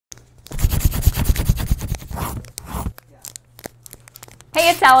Hey,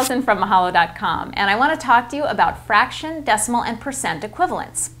 it's Allison from Mahalo.com, and I want to talk to you about fraction, decimal, and percent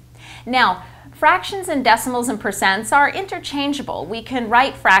equivalents. Now, fractions and decimals and percents are interchangeable. We can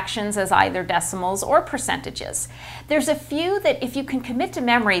write fractions as either decimals or percentages. There's a few that if you can commit to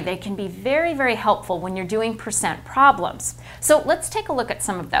memory, they can be very, very helpful when you're doing percent problems. So let's take a look at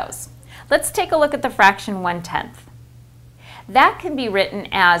some of those. Let's take a look at the fraction 1/10. That can be written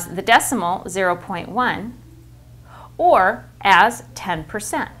as the decimal 0.1 or as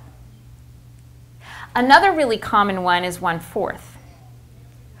 10%. Another really common one is 1/4.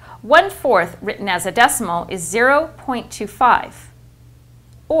 1/4 written as a decimal is 0.25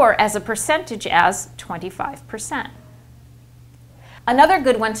 or as a percentage as 25%. Another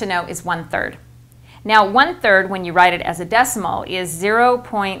good one to know is 1/3. Now 1/3 when you write it as a decimal is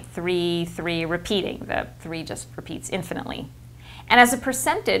 0.33 repeating. The 3 just repeats infinitely. And as a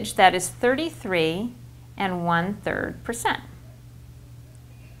percentage that is 33 and 1/3%.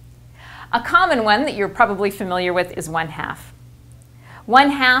 A common one that you're probably familiar with is 1/2.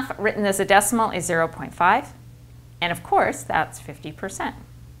 1/2 written as a decimal is 0.5, and of course that's 50%.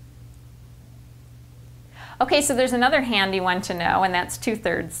 Okay, so there's another handy one to know, and that's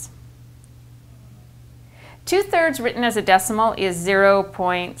 2/3. 2/3 written as a decimal is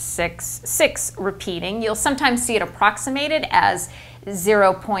 0.66 repeating. You'll sometimes see it approximated as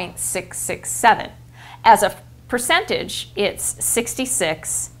 0.667. As a percentage, it's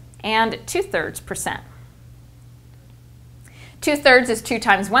 66 and 2/3%. 2/3 is 2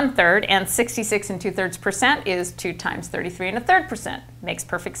 times 1/3, and 66 and 2/3% is 2 times 33 and 1/3%. Makes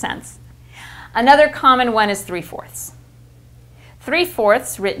perfect sense. Another common one is 3/4.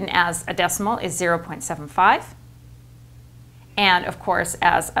 3/4 written as a decimal is 0.75. And of course,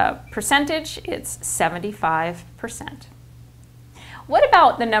 as a percentage, it's 75%. What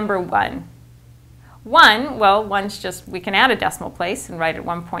about the number 1? 1, well, 1's just, we can add a decimal place and write it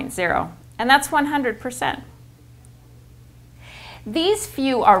 1.0, and that's 100%. These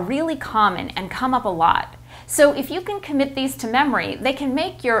few are really common and come up a lot. So if you can commit these to memory, they can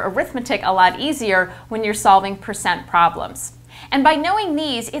make your arithmetic a lot easier when you're solving percent problems. And by knowing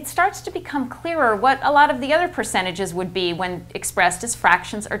these, it starts to become clearer what a lot of the other percentages would be when expressed as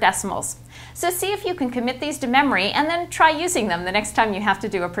fractions or decimals. So see if you can commit these to memory and then try using them the next time you have to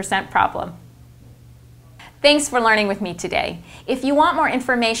do a percent problem. Thanks for learning with me today. If you want more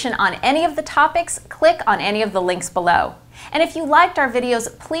information on any of the topics, click on any of the links below. And if you liked our videos,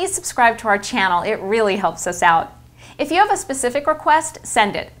 please subscribe to our channel. It really helps us out. If you have a specific request,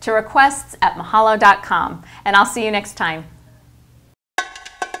 send it to requests@mahalo.com, and I'll see you next time.